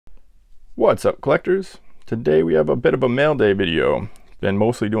What's up, collectors? Today we have a bit of a mail day video. Been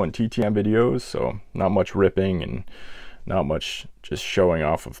mostly doing TTM videos, so not much ripping and not much just showing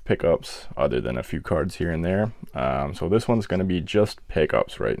off of pickups other than a few cards here and there. So this one's going to be just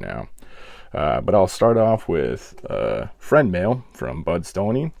pickups right now. But I'll start off with friend mail from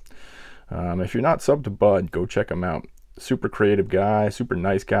Stoney. If you're not subbed to Bud, go check him out. Super creative guy, super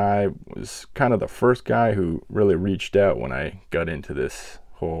nice guy. Was kind of the first guy who really reached out when I got into this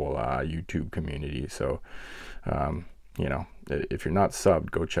whole YouTube community. So you know, if you're not subbed,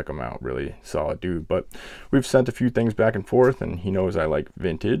 go check him out. Really solid dude. But we've sent a few things back and forth, and he knows I like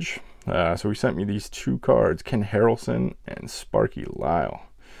vintage. So he sent me these two cards, Ken Harrelson and Sparky Lyle.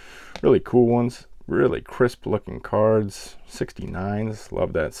 Really cool ones, really crisp looking cards, 69s.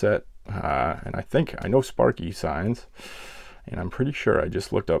 Love that set. And I know Sparky signs, and I'm pretty sure I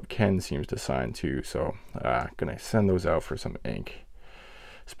just looked up Ken seems to sign too. So gonna send those out for some ink.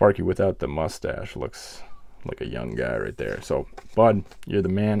 Sparky without the mustache looks like a young guy right there. So Bud, you're the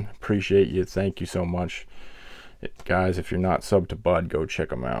man. Appreciate you. Thank you so much. Guys, if you're not subbed to Bud, go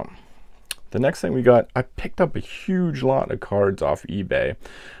check him out. The next thing we got, I picked up a huge lot of cards off eBay,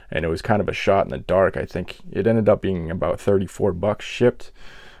 and it was kind of a shot in the dark. I think it ended up being about 34 bucks shipped,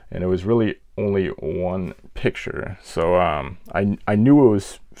 and it was really only one picture. So I knew it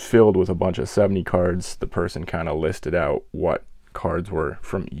was filled with a bunch of 70 cards. The person kind of listed out what cards were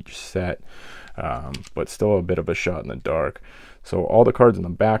from each set, but still a bit of a shot in the dark. So all the cards in the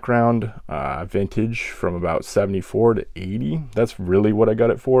background, vintage from about 74 to 80. That's really what I got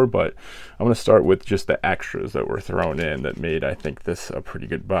it for, but I'm going to start with just the extras that were thrown in that made, I think, this a pretty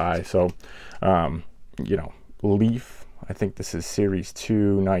good buy. So, you know, Leaf, I think this is Series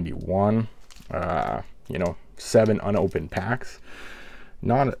 291, you know, 7 unopened packs.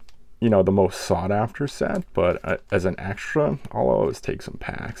 Not, you know, the most sought after set, but as an extra, I'll always take some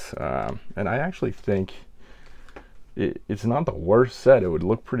packs. And I actually think it's not the worst set. It would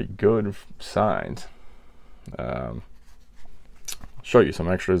look pretty good signed. Show you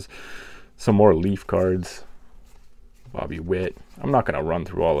some extras, some more Leaf cards. Bobby Witt. I'm not going to run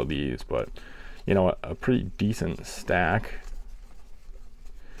through all of these, but you know, a pretty decent stack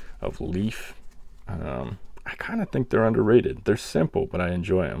of Leaf. I kind of think they're underrated. They're simple, but I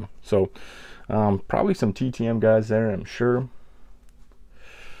enjoy them. So probably some TTM guys there, I'm sure.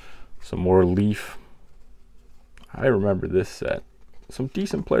 Some more Leaf. I remember this set. Some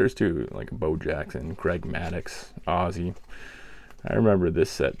decent players too, like Bo Jackson, Greg Maddux, Ozzy. I remember this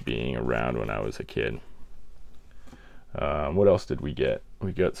set being around when I was a kid. What else did we get?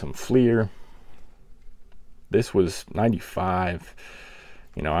 We got some Fleer. This was 95.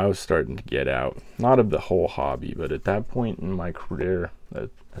 You know, I was starting to get out, not of the whole hobby, but at that point in my career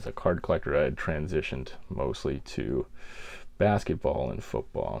as a card collector, I had transitioned mostly to basketball and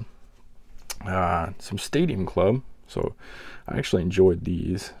football. Some Stadium Club, so I actually enjoyed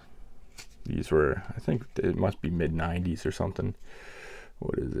these. These were, I think it must be mid-90s or something.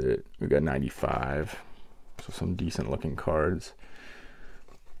 What is it? We got 95, so some decent looking cards.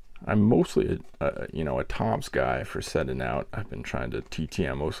 I'm mostly you know, a Topps guy for setting out. I've been trying to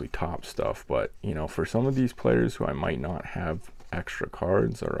TTM mostly top stuff, but you know, for some of these players who I might not have extra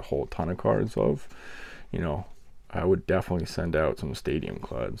cards or a whole ton of cards of, you know, I would definitely send out some Stadium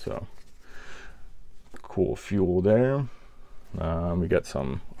Club. So cool fuel there. We got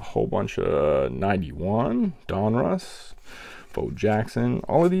a whole bunch of 91 Donruss, Bo Jackson.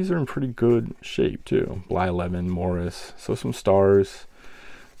 All of these are in pretty good shape too. Blyleven, Morris, so some stars.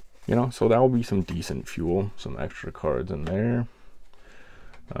 You know, so that will be some decent fuel. Some extra cards in there.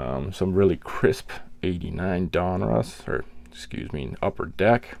 Some really crisp 89 Donruss, or excuse me, Upper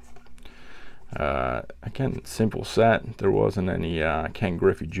Deck. Again, simple set. There wasn't any Ken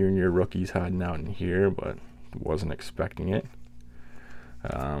Griffey Jr. rookies hiding out in here, but wasn't expecting it.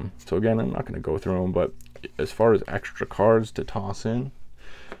 So again, I'm not going to go through them, but as far as extra cards to toss in,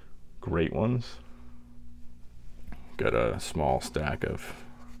 great ones. Got a small stack of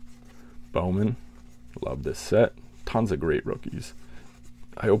Bowman. Love this set. Tons of great rookies.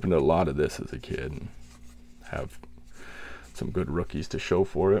 I opened a lot of this as a kid and have some good rookies to show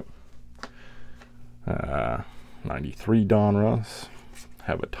for it. 93 Donruss.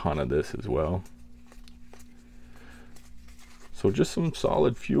 Have a ton of this as well. So just some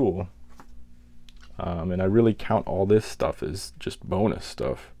solid fuel. And I really count all this stuff as just bonus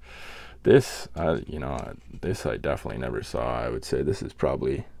stuff. This, you know, this I definitely never saw. I would say this is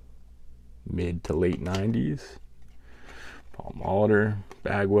probably mid to late 90s. Paul Molitor,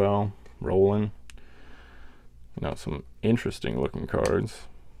 Bagwell, Rowland. You know, some interesting looking cards.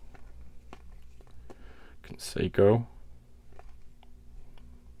 Canseco,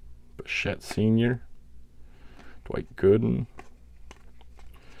 Bichette Sr., Dwight Gooden.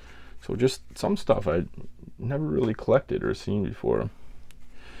 So just some stuff I never really collected or seen before.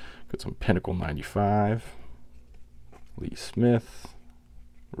 Got some Pinnacle 95, Lee Smith,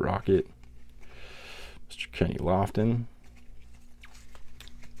 Rocket, Mr. Kenny Lofton.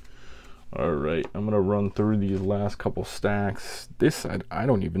 Alright, I'm going to run through these last couple stacks. This, I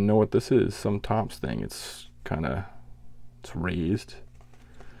don't even know what this is. Some Topps thing. It's raised.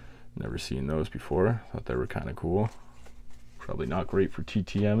 Never seen those before. Thought they were kind of cool. Probably not great for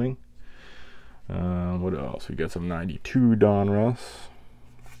TTMing. What else? We got some 92 Donruss.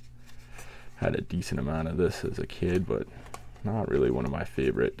 Had a decent amount of this as a kid, but not really one of my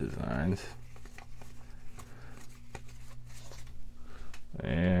favorite designs.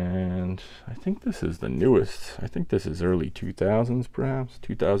 And I think this is the newest. I think this is early 2000s, perhaps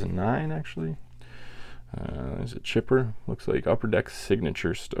 2009 actually. There's a chipper. Looks like Upper Deck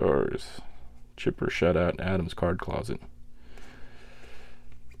Signature Stars. Chipper shutout Adams Card Closet.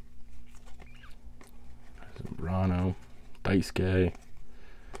 Brano, Dice Gay.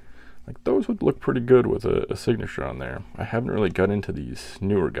 Like those would look pretty good with a signature on there. I haven't really got into these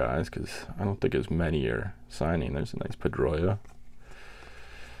newer guys because I don't think as many are signing. There's a nice Pedroia.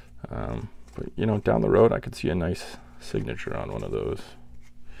 But you know, down the road I could see a nice signature on one of those.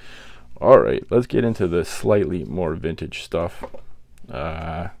 Alright, let's get into the slightly more vintage stuff.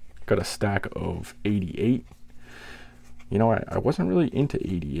 Got a stack of 88. You know, I wasn't really into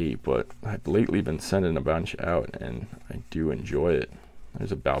 88, but I've lately been sending a bunch out, and I do enjoy it.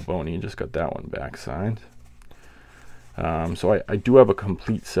 There's a Balboni, just got that one back signed. So I do have a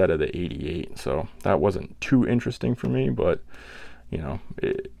complete set of the 88, so that wasn't too interesting for me, but, you know,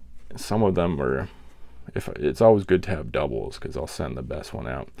 some of them were, it's always good to have doubles, because I'll send the best one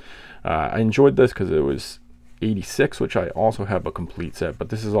out. I enjoyed this because it was 86, which I also have a complete set, but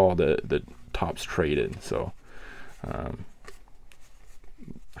this is all the Topps traded, so...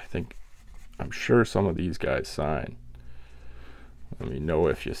 I'm sure some of these guys sign. Let me know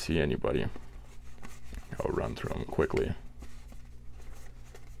if you see anybody. I'll run through them quickly.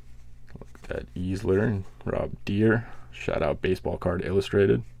 Look at that Easler and Rob Deere. Shout out Baseball Card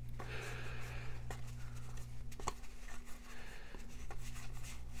Illustrated.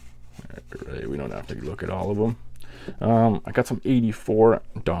 Alright, we don't have to look at all of them. I got some 84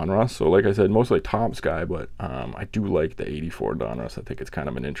 Donruss. So like I said, mostly Topps guy, but I do like the 84 Donruss. I think it's kind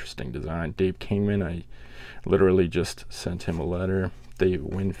of an interesting design. Dave Kingman, I literally just sent him a letter. Dave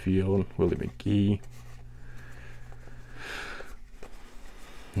Winfield, Willie McGee.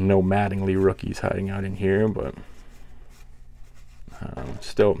 No Mattingly rookies hiding out in here, but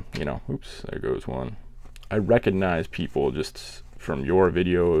still, you know, oops, there goes one. I recognize people just from your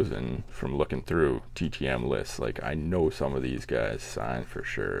videos and from looking through TTM lists. Like, I know some of these guys signed for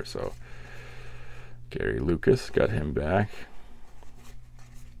sure. So Gary Lucas, got him back.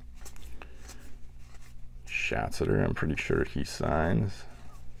 Schatzeder, I'm pretty sure he signs.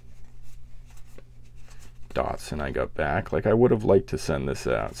 Dotson I got back. Like, I would have liked to send this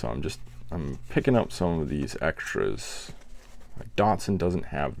out, so I'm picking up some of these extras. Like, Dotson doesn't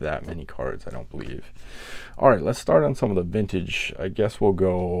have that many cards, I don't believe. All right, let's start on some of the vintage. I guess we'll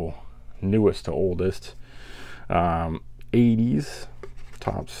go newest to oldest. 80s,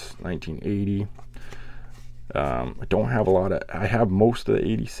 Topps 1980. I don't have a lot of, I have most of the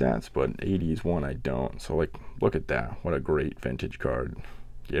 80 sets, but 80s one I don't. So like, look at that. What a great vintage card.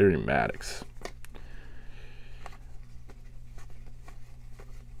 Gary Maddox.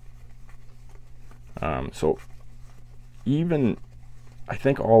 So even, I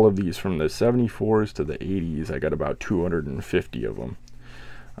think all of these from the 74s to the 80s, I got about 250 of them.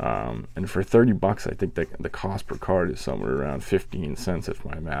 And for 30 bucks, I think the cost per card is somewhere around 15 cents if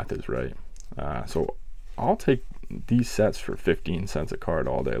my math is right. So I'll take these sets for 15 cents a card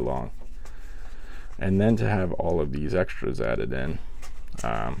all day long. And then to have all of these extras added in,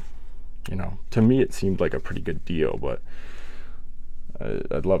 you know, to me it seemed like a pretty good deal, but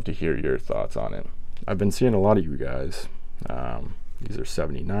I'd love to hear your thoughts on it. I've been seeing a lot of you guys, these are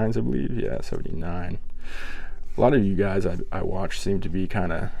 79s, I believe. Yeah, 79. A lot of you guys I watch seem to be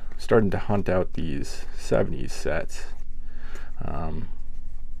kind of starting to hunt out these 70s sets. And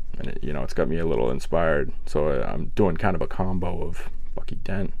it, you know, it's got me a little inspired. So I'm doing kind of a combo of Bucky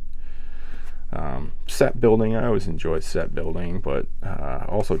Dent. Set building, I always enjoy set building, but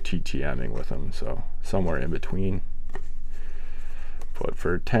also TTMing with them, so somewhere in between. But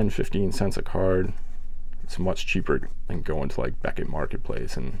for 10-15 cents a card, it's much cheaper than going to like Beckett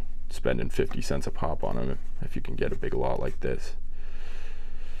Marketplace and spending 50 cents a pop on them if you can get a big lot like this.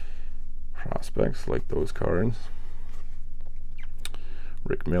 Prospects, like those cards.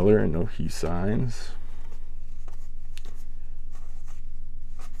 Rick Miller, I know he signs.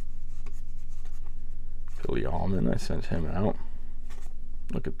 Billy Allman, I sent him out.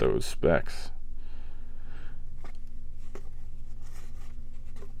 Look at those specs.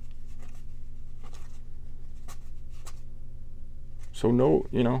 So no,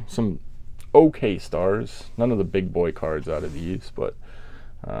 you know, some okay stars. None of the big boy cards out of these, but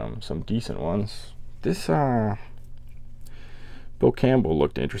some decent ones. This Bill Campbell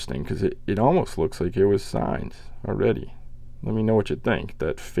looked interesting because it almost looks like it was signed already. Let me know what you think.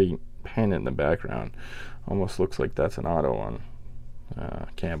 That faint pen in the background almost looks like that's an auto on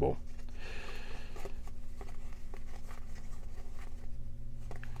Campbell.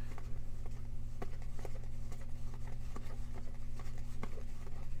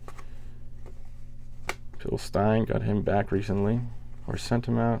 Phil Stein, got him back recently, or sent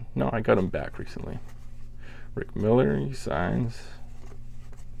him out. No, I got him back recently. Rick Miller, he signs.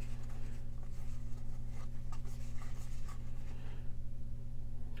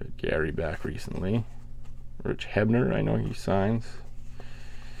 Got Gary back recently. Rich Hebner, I know he signs.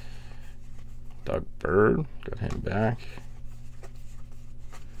 Doug Bird, got him back.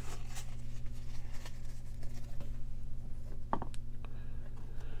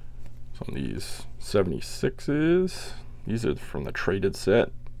 Some of these 76s. These are from the traded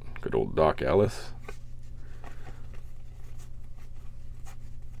set. Good old Doc Ellis.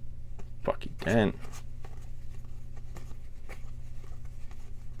 Bucky Dent.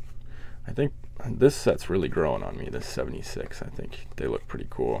 I think this set's really growing on me, this 76. I think they look pretty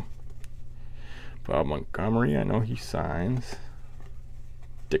cool. Bob Montgomery, I know he signs.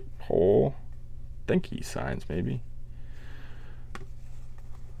 Dick Pole, I think he signs maybe.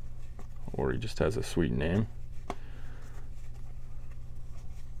 Or he just has a sweet name.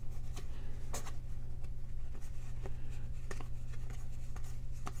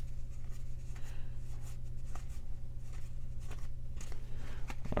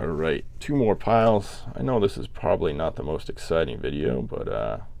 All right, 2 more piles. I know this is probably not the most exciting video,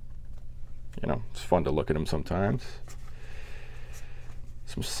 but you know, it's fun to look at them sometimes.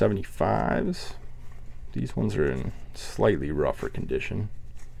 Some 75s. These ones are in slightly rougher condition.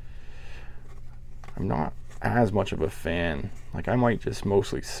 I'm not as much of a fan. Like, I might just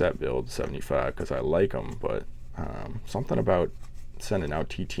mostly set build 75 because I like them, but something about sending out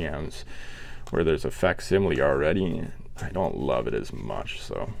TTMs where there's a facsimile already, I don't love it as much.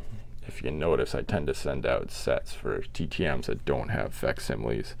 So if you notice, I tend to send out sets for TTMs that don't have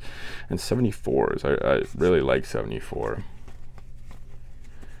facsimiles. And 74s, I really like 74.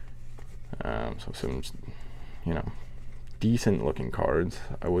 So some, you know, decent looking cards.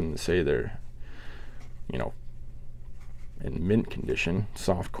 I wouldn't say they're, you know, in mint condition.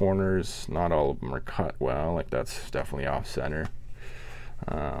 Soft corners, not all of them are cut well. Like, that's definitely off center.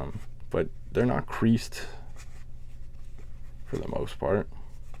 But they're not creased for the most part.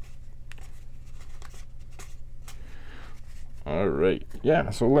 All right, yeah,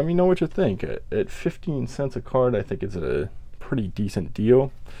 so let me know what you think. At 15 cents a card, I think it's a pretty decent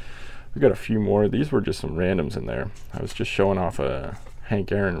deal. We got a few more. These were just some randoms in there. I was just showing off a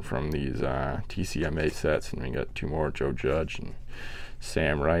Hank Aaron from these TCMA sets, and we got 2 more, Joe Judge and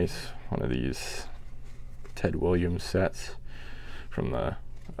Sam Rice, one of these Ted Williams sets from the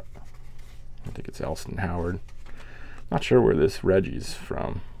I think it's Elston Howard. Not sure where this Reggie's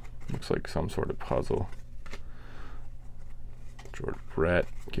from. Looks like some sort of puzzle. George Brett,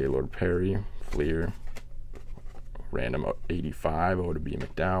 Gaylord Perry, Fleer, random 85, O to B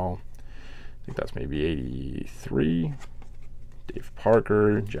McDowell. I think that's maybe 83. Dave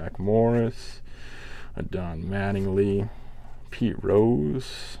Parker, Jack Morris, Don Mattingly, Pete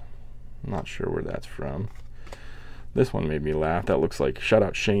Rose. I'm not sure where that's from. This one made me laugh. That looks like, shout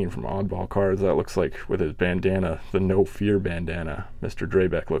out Shane from Oddball Cards, that looks like, with his bandana, the No Fear bandana, Mr.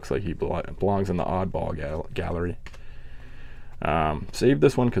 Drabeck looks like he belongs in the Oddball gallery. Saved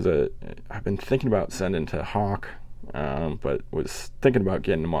this one because I've been thinking about sending to Hawk, but was thinking about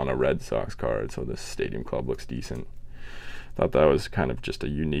getting him on a Red Sox card, so this Stadium Club looks decent. Thought that was kind of just a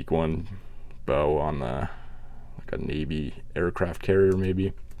unique one. Bow on the, like a Navy aircraft carrier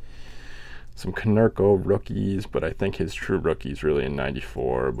maybe. Some Konerko rookies, but I think his true rookie's really in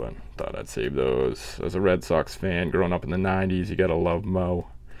 94, but thought I'd save those. As a Red Sox fan growing up in the 90s, you gotta love Mo.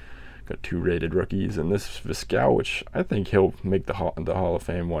 Got 2 rated rookies, and this Vizquel, which I think he'll make the Hall of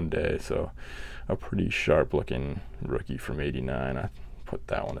Fame one day, so a pretty sharp looking rookie from 89. I put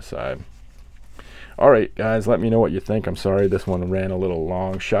that one aside. Alright guys, let me know what you think. I'm sorry this one ran a little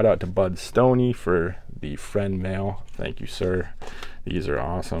long. Shout out to Bud Stoney for the friend mail. Thank you, sir. These are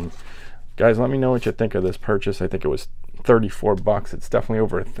awesome. Guys, let me know what you think of this purchase. I think it was 34 bucks. It's definitely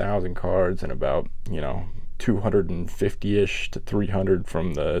over 1,000 cards and about, you know, 250-ish to 300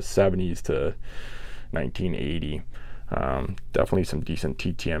 from the 70s to 1980. Definitely some decent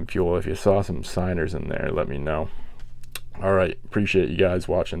TTM fuel. If you saw some signers in there, let me know. All right, appreciate you guys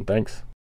watching. Thanks.